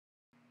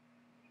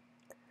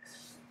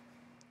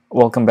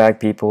Welcome back,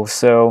 people.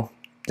 So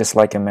just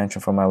like I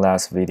mentioned from my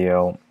last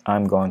video,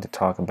 I'm going to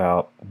talk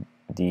about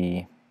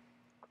the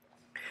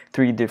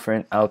three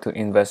different auto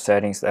invest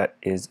settings that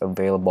is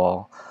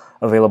available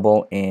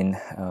in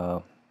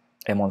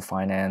M1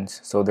 Finance.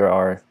 So there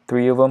are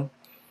three of them.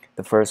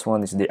 The first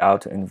one is the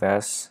auto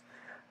invest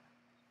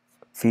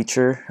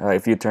feature.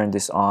 If you turn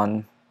this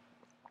on,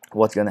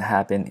 what's gonna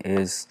happen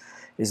is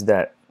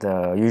that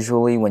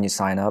usually when you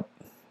sign up,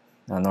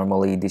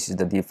 normally this is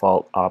the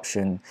default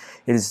option.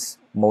 It is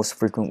most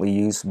frequently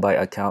used by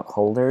account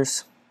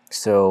holders.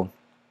 So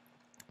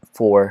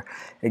for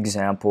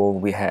example,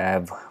 we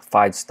have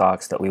 5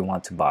 stocks that we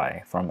want to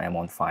buy from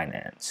M1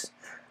 Finance,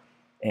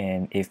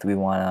 and if we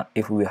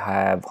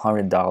have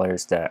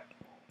 $100 that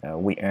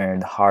we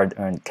earned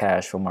hard-earned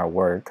cash from our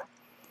work,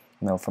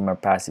 from our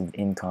passive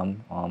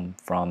income,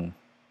 from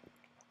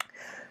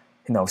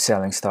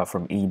selling stuff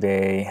from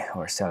eBay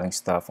or selling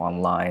stuff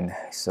online.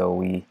 So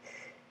we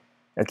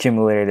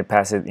accumulated a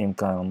passive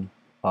income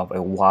of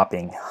a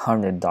whopping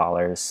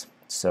 $100.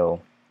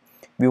 So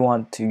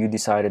you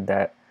decided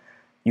that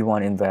you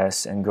want to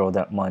invest and grow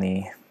that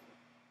money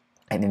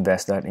and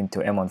invest that into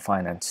M1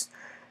 Finance.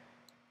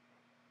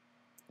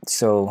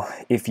 So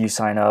if you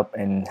sign up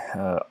and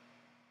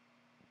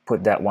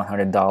put that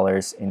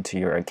 $100 into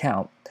your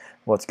account,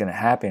 what's going to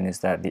happen is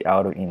that the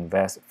auto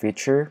invest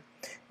feature,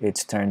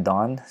 it's turned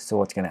on. So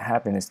what's going to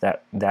happen is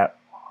that that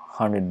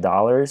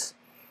 $100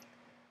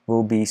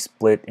 will be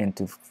split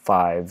into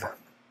 5,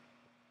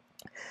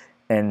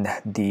 and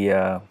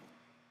the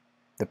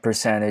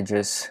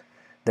percentages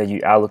that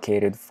you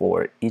allocated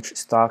for each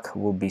stock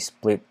will be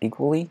split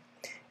equally,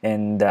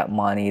 and that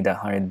money, that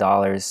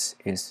 $100,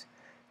 is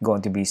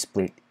going to be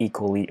split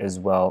equally as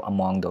well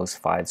among those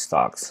 5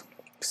 stocks.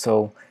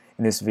 So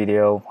in this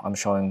video, I'm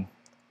showing,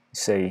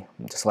 say,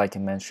 just like I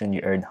mentioned,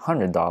 you earned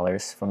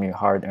 $100 from your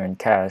hard-earned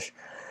cash,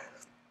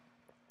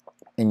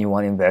 and you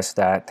want to invest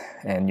that,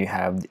 and you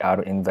have the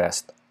auto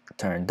invest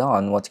turned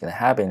on. What's going to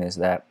happen is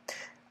that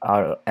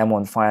our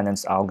M1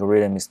 Finance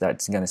algorithm is that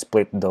it's going to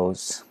split that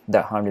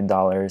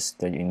 $100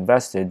 that you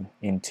invested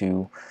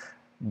into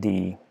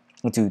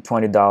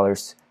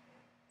 $20,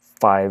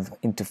 5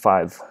 into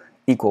 5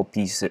 equal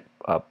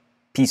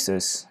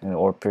pieces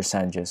or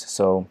percentages.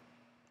 So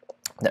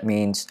that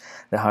means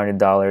the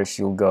 $100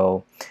 you'll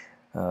go,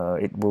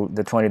 the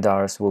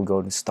 $20 will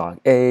go to stock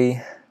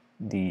A,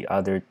 the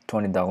other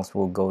 $20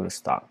 will go to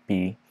stock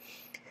B,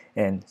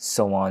 and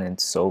so on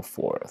and so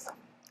forth.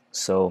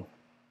 So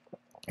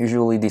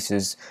usually this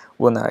is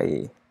when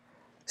I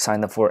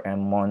signed up for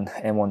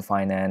M1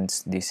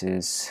 Finance, this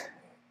is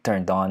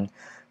turned on.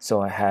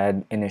 So I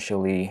had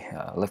initially,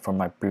 like from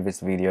my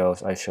previous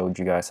videos, I showed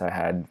you guys I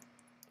had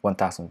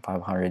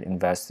 1,500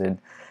 invested,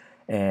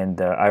 and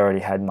I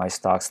already had my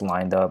stocks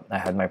lined up. I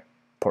had my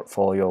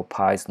portfolio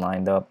pies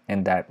lined up,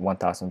 and that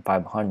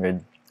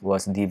 1,500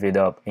 was divvied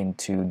up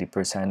into the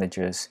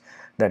percentages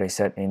that I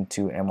set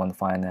into M1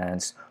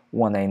 Finance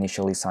when I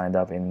initially signed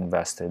up and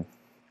invested.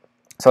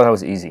 So that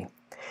was easy.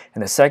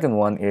 And the second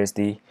one is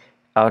the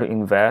auto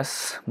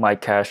invest my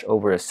cash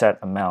over a set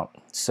amount.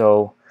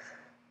 So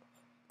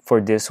for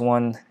this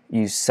one,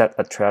 you set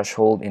a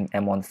threshold in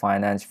M1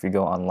 Finance if you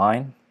go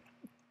online,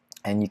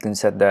 and you can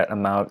set that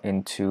amount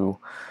into,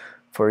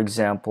 for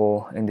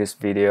example, in this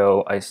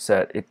video, I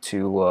set it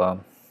to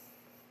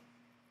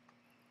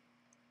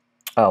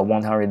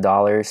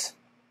 $100.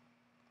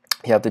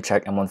 You have to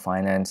check M1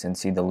 Finance and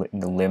see the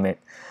limit,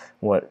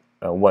 what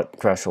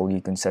threshold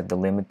you can set the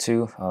limit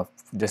to.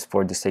 Just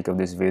for the sake of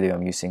this video,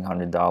 I'm using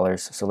 $100.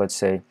 So let's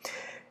say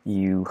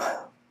you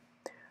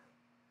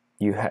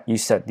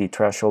set the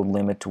threshold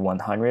limit to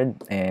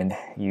 100, and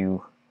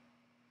you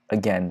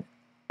again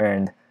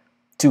earned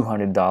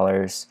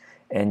 $200,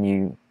 and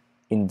you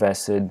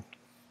invested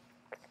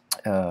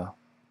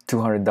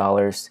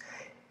 $200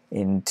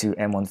 into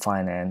M1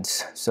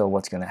 Finance. So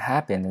what's going to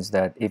happen is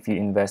that if you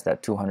invest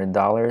that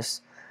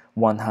 $200,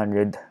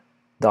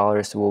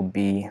 $100 will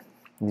be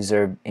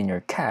reserved in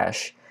your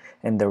cash,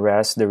 and the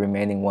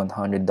remaining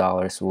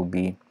 $100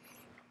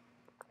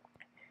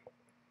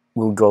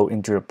 will go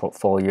into your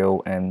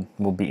portfolio and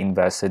will be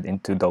invested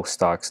into those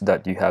stocks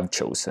that you have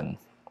chosen.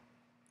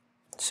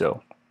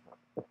 So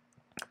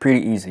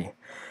pretty easy.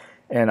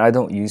 And I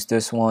don't use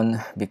this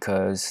one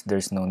because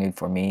there's no need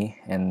for me,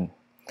 and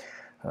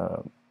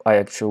I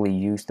actually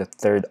use the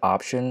third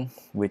option,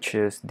 which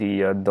is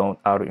the don't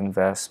auto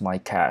invest my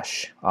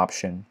cash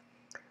option.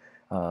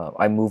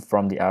 I moved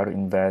from the auto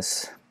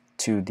invest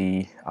to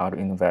the auto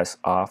invest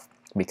off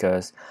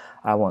because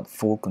I want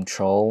full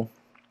control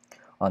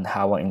on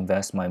how I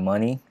invest my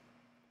money,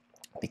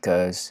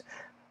 because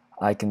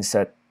I can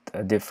set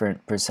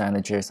different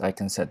percentages, I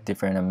can set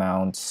different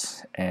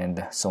amounts,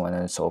 and so on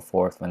and so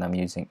forth when I'm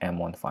using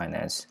M1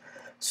 Finance.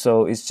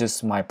 So it's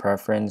just my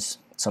preference.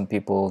 Some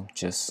people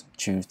just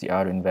choose the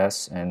auto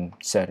invest and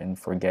set and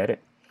forget it,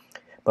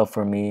 but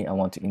for me, I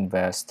want to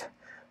invest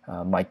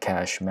my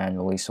cash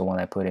manually. So when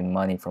I put in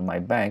money from my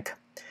bank,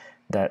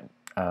 that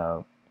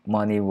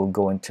money will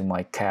go into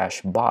my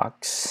cash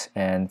box,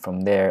 and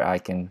from there I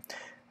can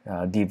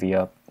divvy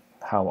up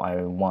how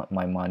I want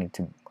my money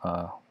to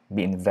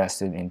be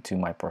invested into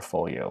my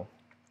portfolio.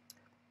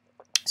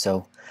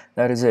 So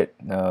that is it.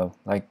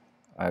 Like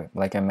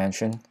I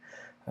mentioned,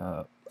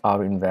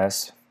 auto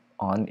invest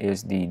on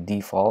is the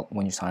default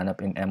when you sign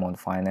up in M1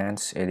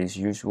 Finance. It is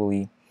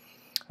usually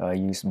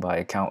used by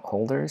account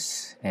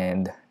holders,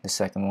 and the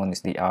second one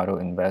is the auto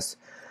invest.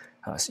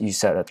 You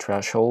set a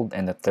threshold,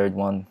 and the third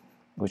one,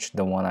 which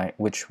one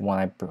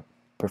I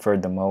prefer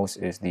the most,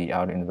 is the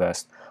auto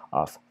invest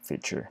off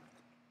feature.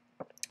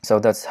 So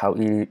that's how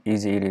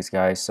easy it is,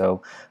 guys.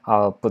 So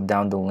I'll put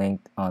down the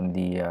link on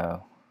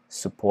the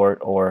support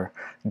or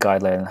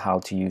guideline on how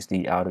to use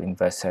the auto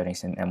invest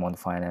settings in M1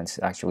 Finance,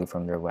 actually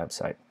from their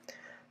website.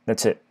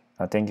 That's it.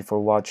 Thank you for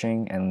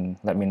watching, and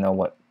let me know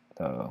what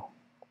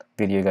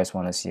video you guys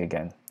want to see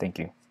again. Thank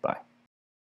you. Bye.